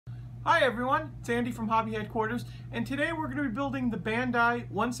Hi everyone, it's Andy from Hobby Headquarters, and today we're going to be building the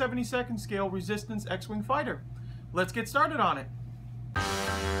BANDAI 1/72nd scale Resistance Xwing fighter. Let's get started on it.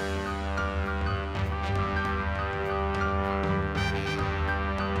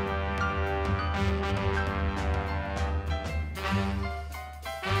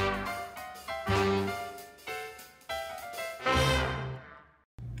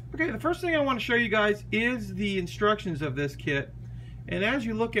 Okay, the first thing I want to show you guys is the instructions of this kit. And as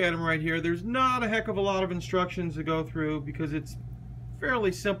you look at them right here, there's not a heck of a lot of instructions to go through because it's a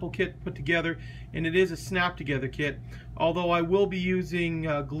fairly simple kit put together, and it is a snap together kit, although I will be using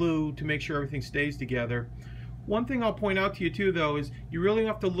glue to make sure everything stays together. One thing I'll point out to you too though is you really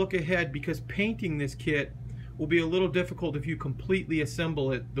have to look ahead, because painting this kit will be a little difficult if you completely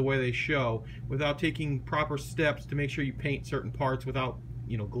assemble it the way they show without taking proper steps to make sure you paint certain parts without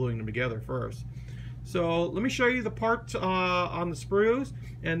gluing them together first. So let me show you the parts on the sprues,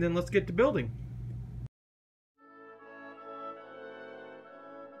 and then let's get to building.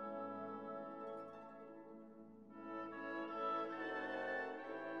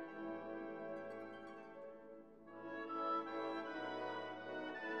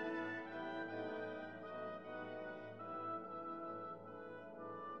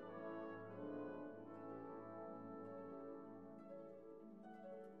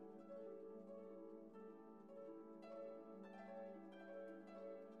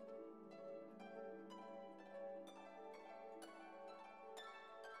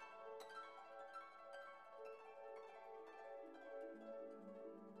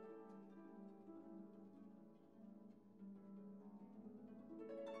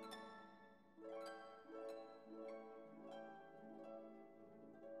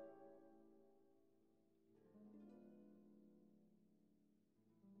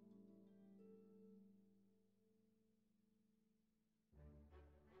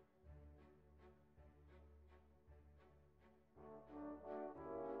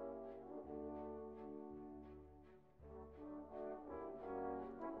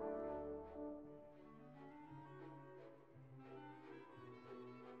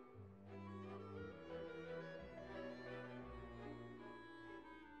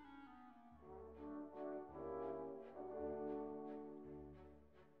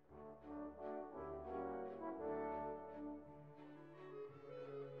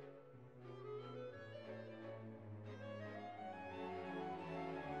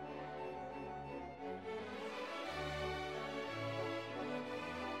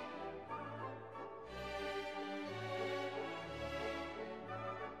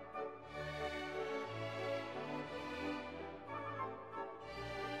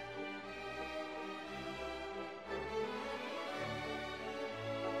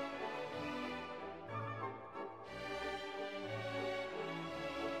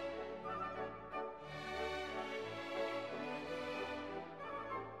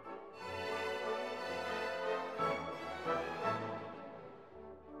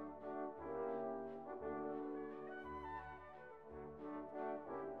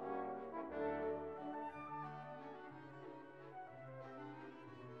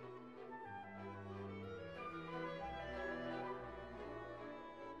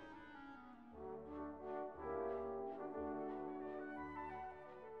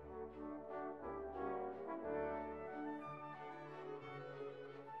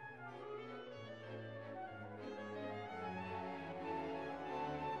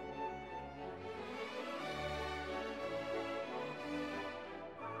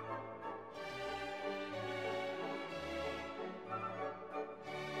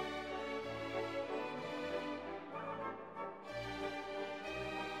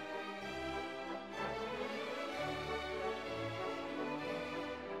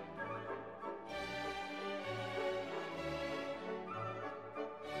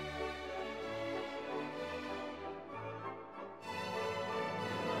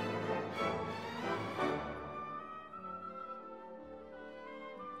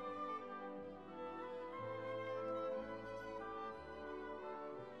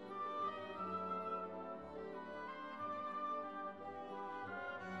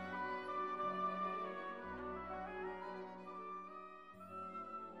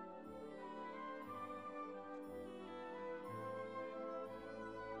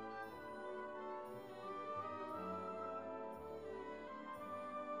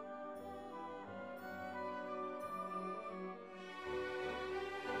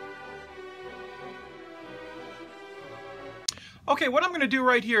 Okay, what I'm going to do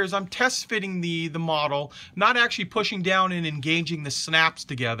right here is I'm test fitting the model, not actually pushing down and engaging the snaps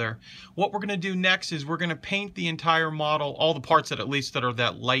together. What we're going to do next is we're going to paint the entire model, all the parts that at least that are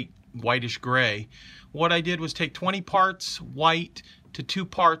that light whitish gray. What I did was take 20 parts white to 2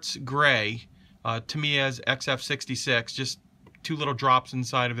 parts gray, to me as XF66, just 2 little drops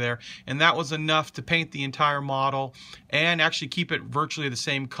inside of there, and that was enough to paint the entire model and actually keep it virtually the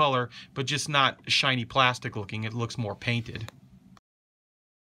same color, but just not shiny plastic looking. It looks more painted.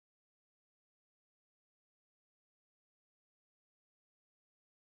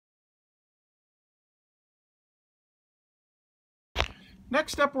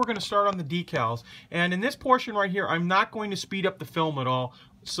 Next up, we're going to start on the decals, and in this portion right here, I'm not going to speed up the film at all,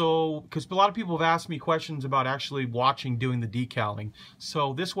 so because a lot of people have asked me questions about actually watching doing the decaling.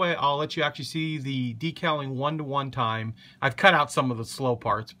 So this way, I'll let you actually see the decaling 1-to-1 time. I've cut out some of the slow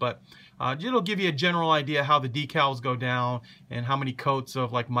parts, but it'll give you a general idea how the decals go down and how many coats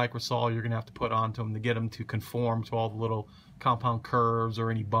of like microsol you're going to have to put onto them to get them to conform to all the little compound curves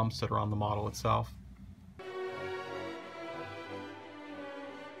or any bumps that are on the model itself.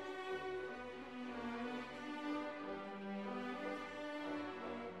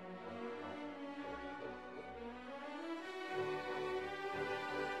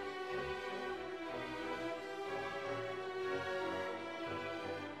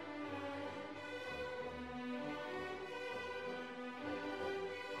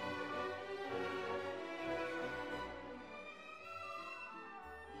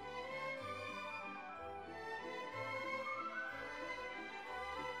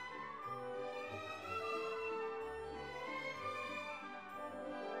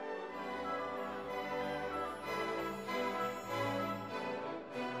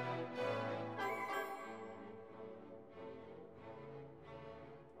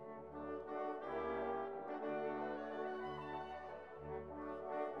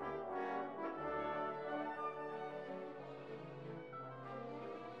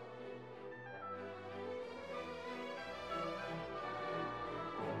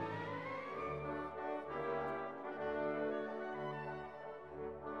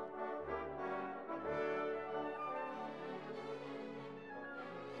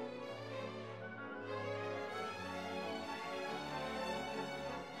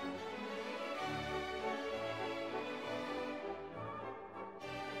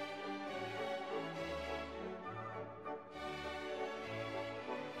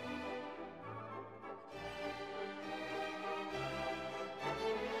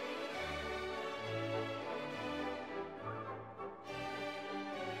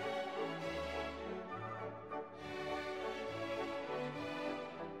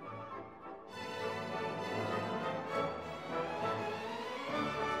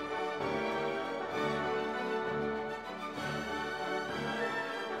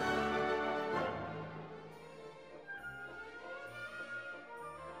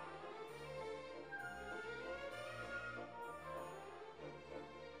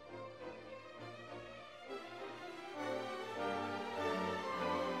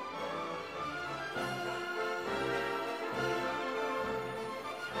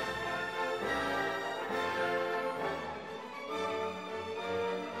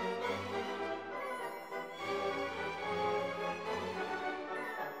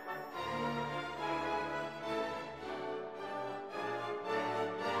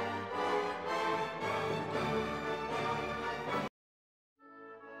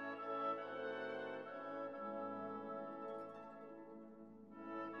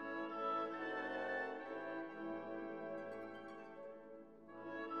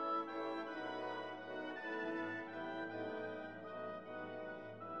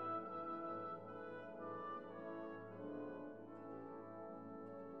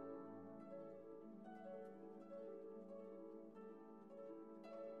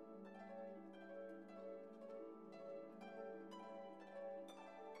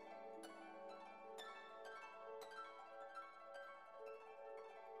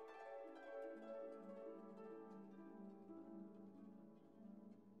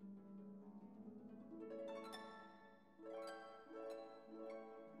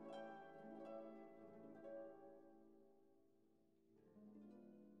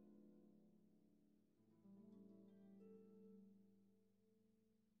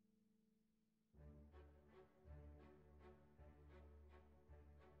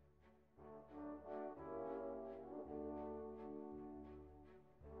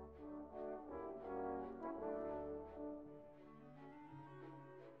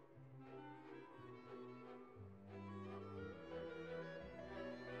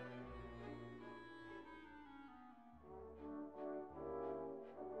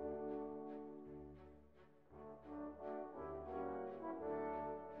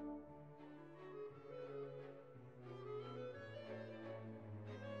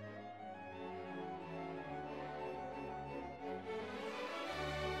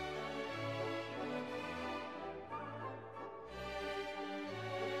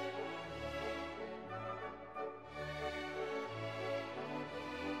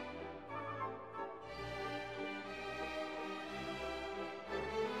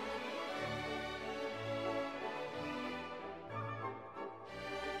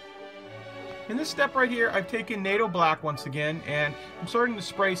 In this step right here, I've taken NATO Black once again, and I'm starting to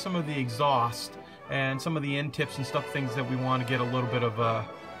spray some of the exhaust and some of the end tips and stuff, things that we want to get a little bit of a,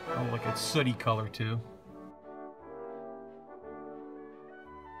 like a sooty color to.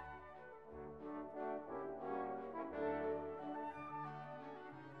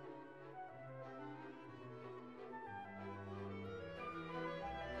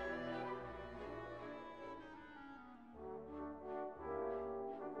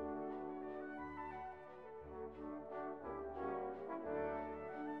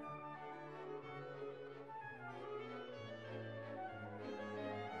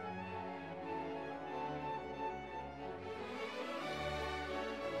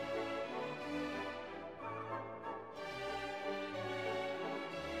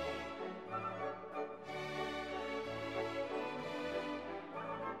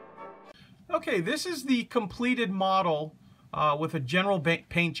 Okay, this is the completed model with a general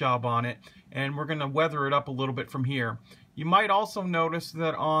paint job on it, and we're going to weather it up a little bit from here. You might also notice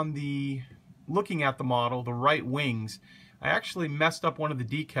that on the, looking at the model, the right wings, I actually messed up one of the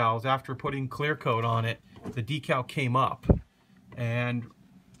decals. After putting clear coat on it, the decal came up. And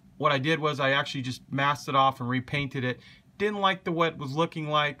what I did was I actually just masked it off and repainted it. Didn't like the what it was looking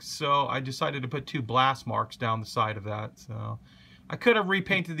like, so I decided to put 2 blast marks down the side of that. So I could have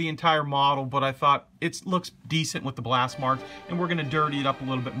repainted the entire model, but I thought it looks decent with the blast marks, and we're going to dirty it up a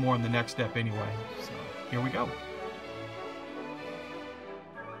little bit more in the next step anyway. So here we go.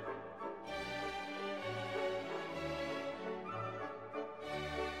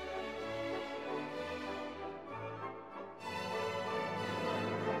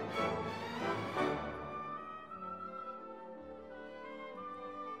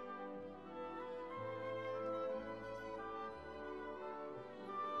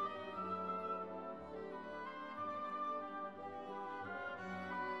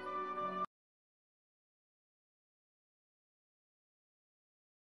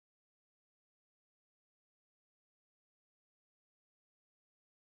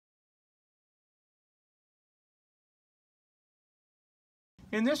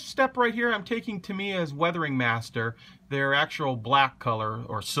 In this step right here, I'm taking Tamiya's Weathering Master, their actual black color,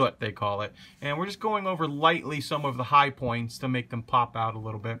 or soot they call it, and we're just going over lightly some of the high points to make them pop out a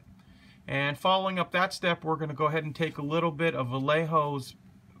little bit. And following up that step, we're going to go ahead and take a little bit of Vallejo's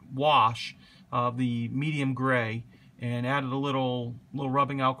wash, the medium gray, and added a little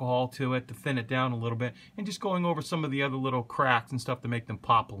rubbing alcohol to it to thin it down a little bit, and just going over some of the other little cracks and stuff to make them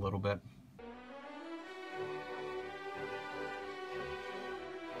pop a little bit.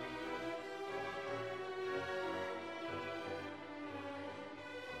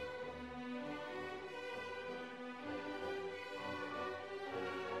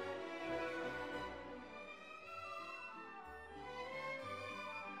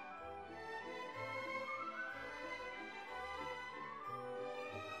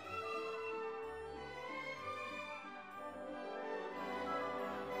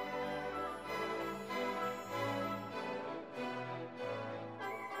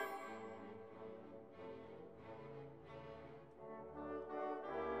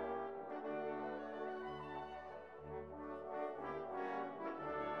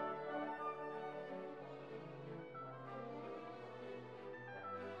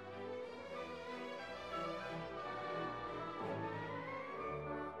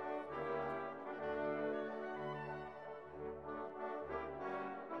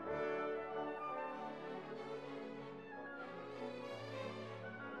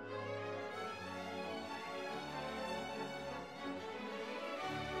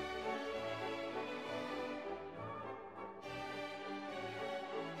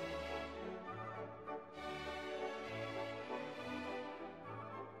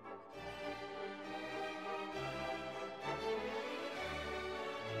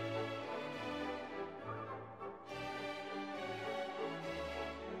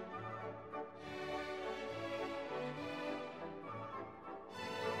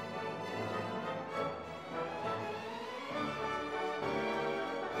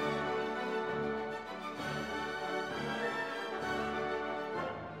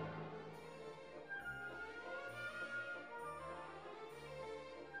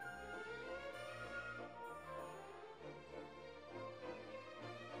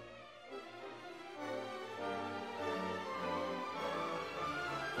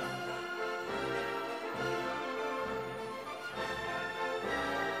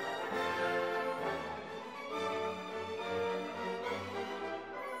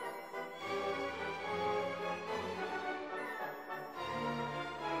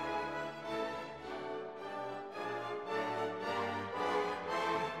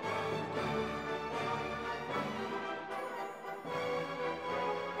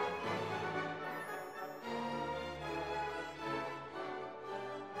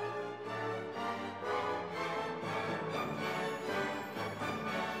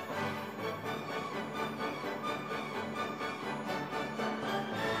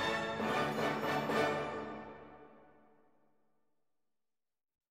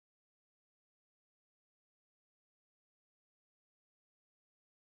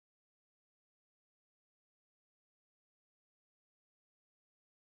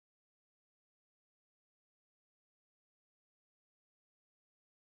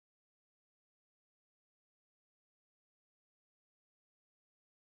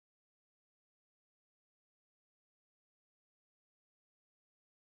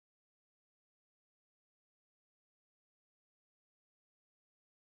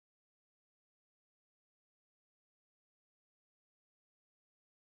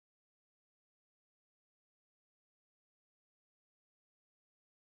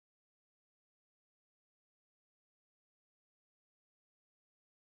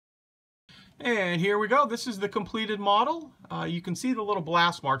 And here we go. This is the completed model. You can see the little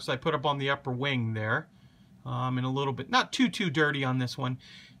blast marks I put up on the upper wing there. And a little bit, not too dirty on this one.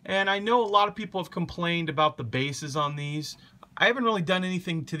 And I know a lot of people have complained about the bases on these. I haven't really done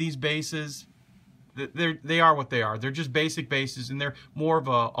anything to these bases. They are what they are. They're just basic bases, and they're more of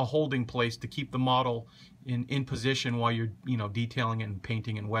a holding place to keep the model in position while you're detailing it and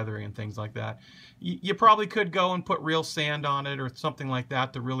painting and weathering and things like that. You probably could go and put real sand on it or something like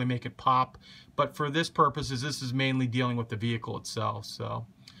that to really make it pop, but for this purposes, this is mainly dealing with the vehicle itself. So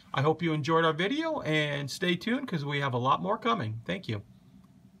I hope you enjoyed our video, and stay tuned because we have a lot more coming. Thank you.